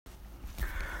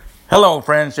Hello,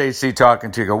 friends. JC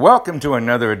talking to you. Welcome to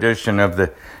another edition of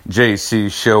the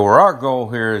JC Show, where our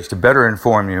goal here is to better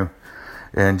inform you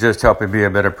and just help you be a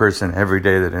better person every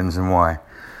day that ends in Y.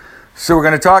 So we're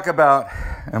going to talk about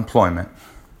employment.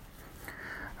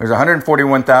 There's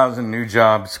 141,000 new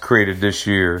jobs created this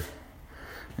year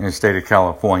in the state of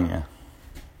California.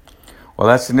 Well,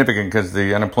 that's significant because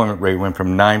the unemployment rate went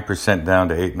from 9% down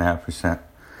to 8.5%.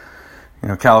 You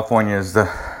know, California is the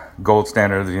gold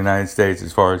standard of the United States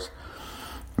as far as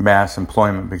mass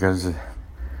employment because it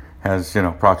has,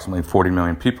 approximately 40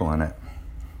 million people in it.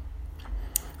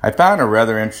 I found a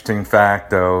rather interesting fact,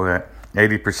 though, that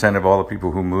 80% of all the people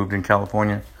who moved in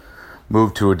California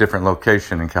moved to a different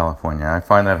location in California. I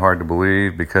find that hard to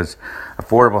believe because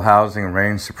affordable housing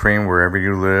reigns supreme wherever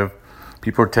you live.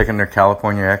 People are taking their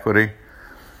California equity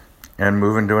and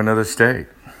moving to another state.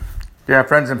 Yeah,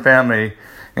 friends and family,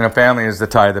 family is the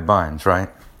tie that binds, right?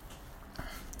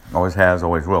 Always has,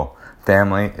 always will.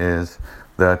 Family is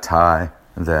the tie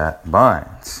that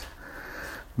binds.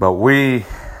 But we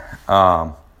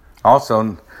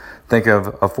also think of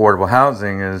affordable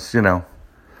housing as,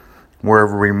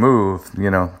 wherever we move,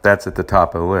 that's at the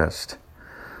top of the list.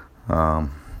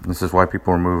 This is why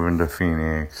people are moving to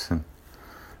Phoenix and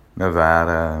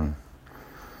Nevada and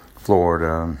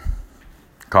Florida and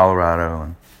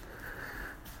Colorado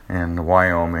and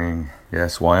Wyoming.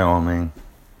 Yes, Wyoming.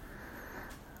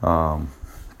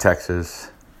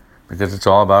 Texas, because it's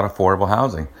all about affordable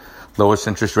housing. Lowest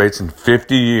interest rates in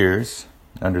 50 years,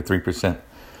 under 3%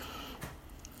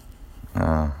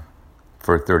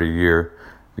 for a 30-year,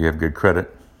 you have good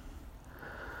credit.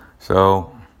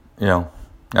 So,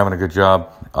 having a good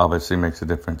job obviously makes a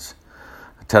difference.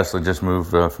 Tesla just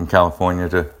moved from California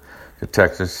to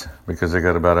Texas because they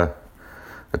got about a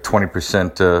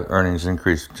 20% earnings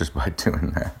increase just by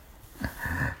doing that.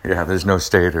 Yeah, there's no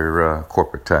state or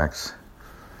corporate tax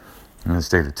in the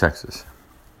state of Texas.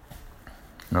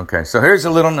 Okay, so here's a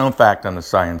little known fact on the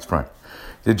science front.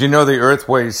 Did you know the Earth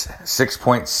weighs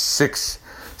 6.6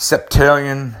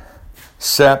 septillion,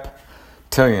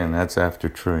 that's after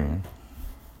trillion,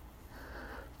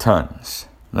 tons?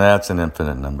 That's an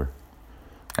infinite number.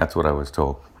 That's what I was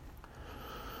told.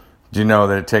 Do you know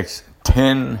that it takes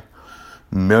 10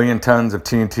 million tons of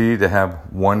TNT to have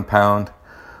 1 pound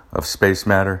of space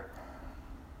matter?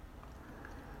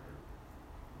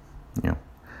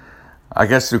 I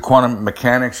guess through quantum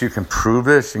mechanics you can prove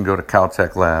this. You can go to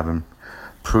Caltech lab and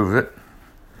prove it.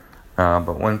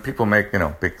 But when people make,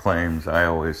 big claims, I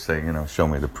always say, show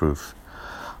me the proof.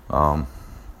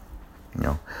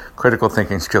 Critical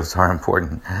thinking skills are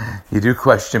important. You do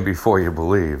question before you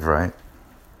believe, right?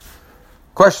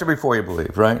 Question before you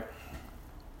believe, right?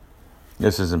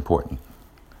 This is important.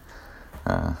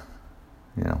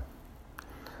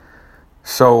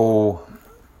 So,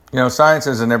 science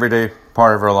is an everyday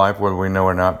part of our life, whether we know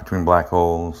or not, between black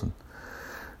holes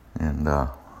and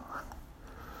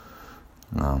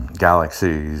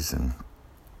galaxies and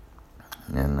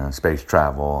space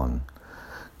travel and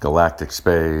galactic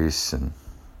space and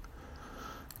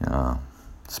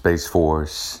Space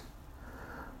Force.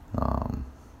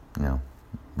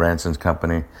 Branson's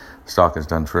company stock has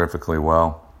done terrifically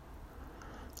well.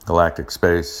 Galactic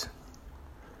space.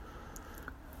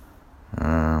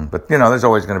 But, there's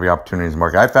always going to be opportunities in the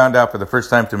market. I found out for the first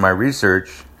time through my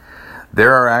research,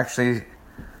 there are actually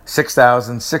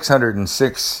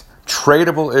 6,606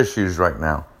 tradable issues right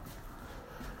now,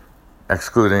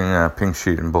 excluding Pink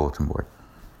Sheet and Bulletin Board.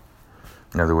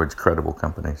 In other words, credible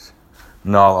companies.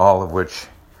 Not all of which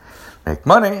make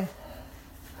money,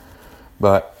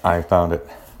 but I found it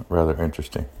rather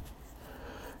interesting.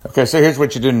 Okay, so here's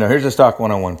what you didn't know. Here's a stock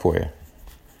 101 for you.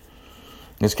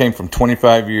 This came from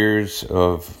 25 years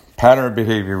of pattern of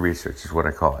behavior research, is what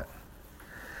I call it.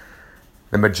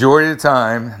 The majority of the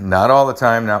time, not all the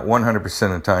time, not 100%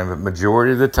 of the time, but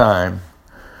majority of the time,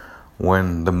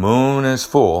 when the moon is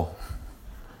full,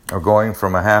 or going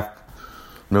from a half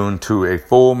moon to a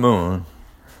full moon,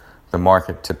 the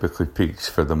market typically peaks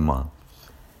for the month.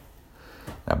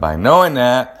 Now, by knowing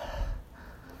that,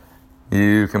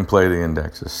 you can play the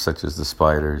indexes, such as the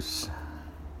spiders,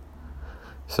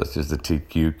 such as the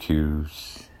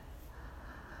TQQs.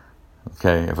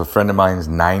 Okay, if a friend of mine is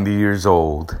 90 years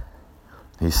old,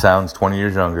 he sounds 20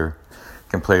 years younger,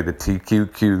 can play the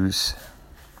TQQs.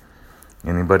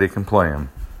 Anybody can play them.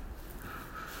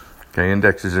 Okay,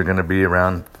 indexes are going to be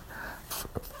around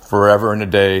forever and a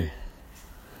day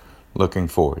looking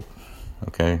forward.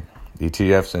 Okay,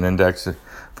 ETFs and index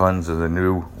funds are the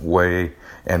new way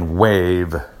and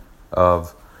wave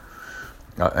of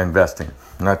investing.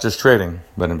 Not just trading,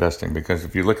 but investing. Because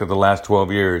if you look at the last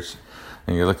 12 years,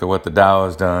 And you look at what the Dow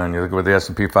has done, you look at what the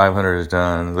S&P 500 has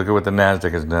done, look at what the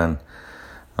NASDAQ has done.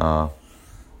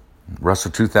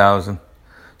 Russell 2000,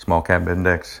 small cap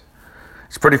index.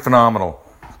 It's pretty phenomenal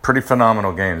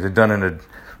gains. They've done it in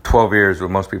 12 years,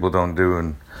 what most people don't do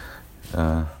in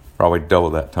probably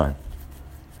double that time.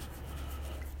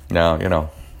 Now,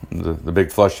 the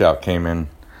big flush out came in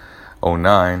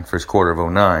 2009, first quarter of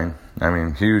 2009. I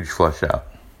mean, huge flush out.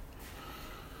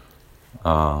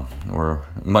 Where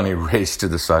money raced to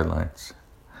the sidelines.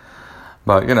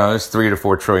 But, there's $3 to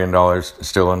 $4 trillion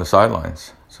still on the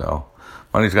sidelines. So,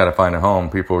 money's got to find a home.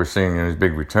 People are seeing these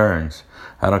big returns.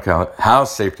 I don't care how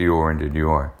safety-oriented you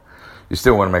are. You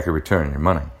still want to make a return on your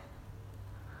money.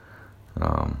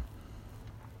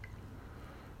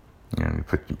 You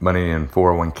put money in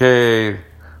 401k,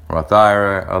 Roth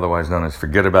IRA, otherwise known as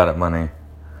forget about it money,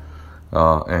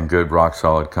 and good,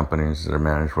 rock-solid companies that are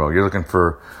managed well. You're looking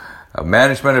for a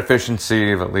management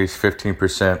efficiency of at least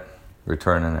 15%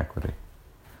 return on equity.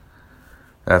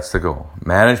 That's the goal.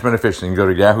 Management efficiency. You can go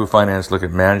to Yahoo Finance, look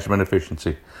at management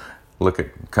efficiency. Look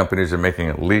at companies that are making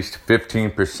at least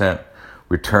 15%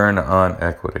 return on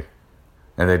equity.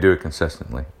 And they do it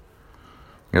consistently.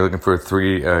 You're looking for a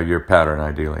 3-year pattern,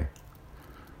 ideally.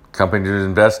 Companies to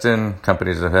invest in,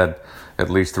 companies that have had at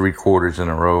least 3 quarters in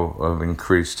a row of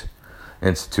increased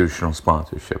institutional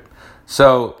sponsorship.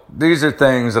 So these are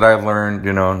things that I've learned,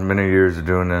 in many years of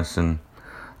doing this, and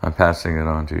I'm passing it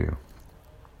on to you.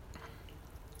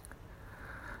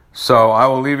 So I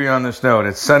will leave you on this note.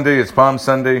 It's Sunday. It's Palm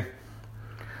Sunday.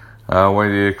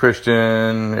 Whether you're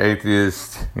Christian,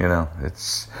 atheist,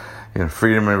 it's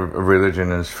freedom of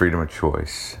religion is freedom of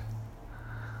choice.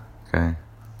 Okay,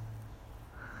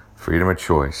 freedom of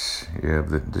choice. You have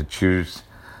the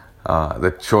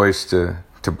choice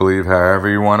to believe however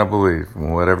you want to believe,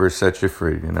 whatever sets you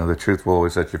free. The truth will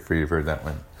always set you free. You've heard that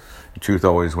one. The truth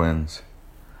always wins.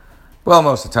 Well,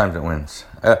 most of the time it wins.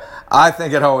 I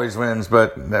think it always wins,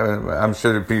 but I'm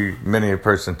sure there'd be many a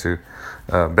person to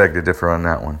beg to differ on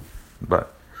that one.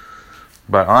 But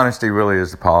honesty really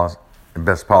is the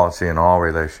best policy in all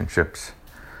relationships.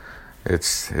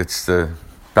 It's the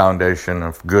foundation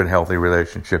of good, healthy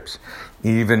relationships,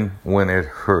 even when it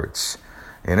hurts.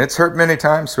 And it's hurt many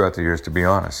times throughout the years, to be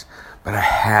honest. But I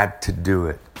had to do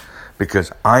it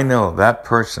because I know that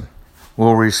person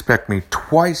will respect me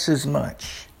twice as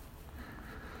much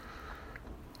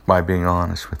by being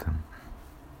honest with them.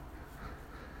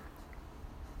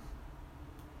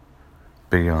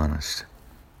 Be honest.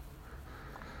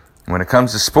 When it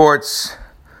comes to sports,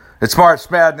 it's March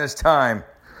Madness time.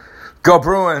 Go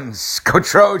Bruins, go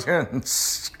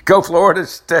Trojans, go Florida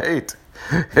State,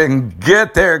 and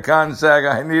get there, Gonzaga.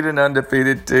 I need an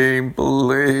undefeated team,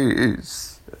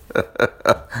 please.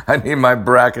 I need my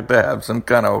bracket to have some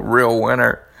kind of real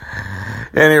winner.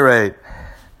 Any rate,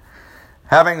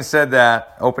 having said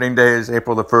that, opening day is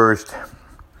April the 1st.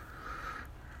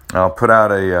 I'll put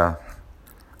out a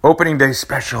opening day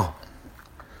special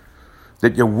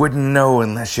that you wouldn't know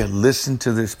unless you listened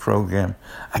to this program.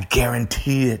 I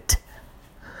guarantee it.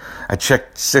 I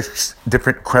checked 6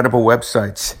 different credible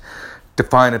websites to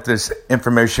find if this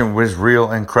information was real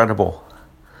and credible.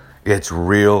 It's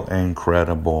real and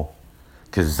credible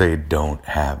because they don't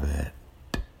have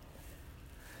it.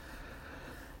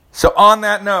 So on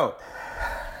that note,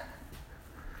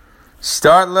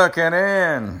 start looking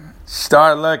in,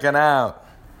 start looking out,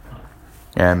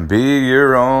 and be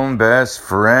your own best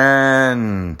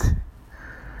friend.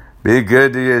 Be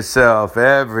good to yourself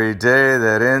every day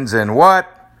that ends in what?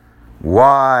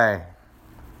 Why?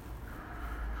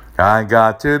 I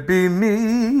got to be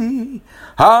me.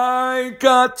 I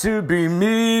got to be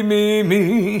me, me,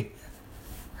 me.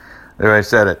 There, I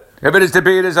said it. If it is to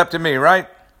be, it is up to me, right?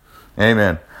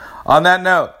 Amen. On that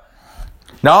note,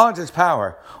 knowledge is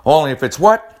power, only if it's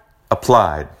what?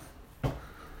 Applied.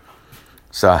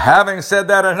 So having said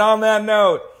that, and on that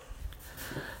note,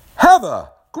 have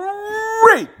a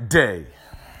great day.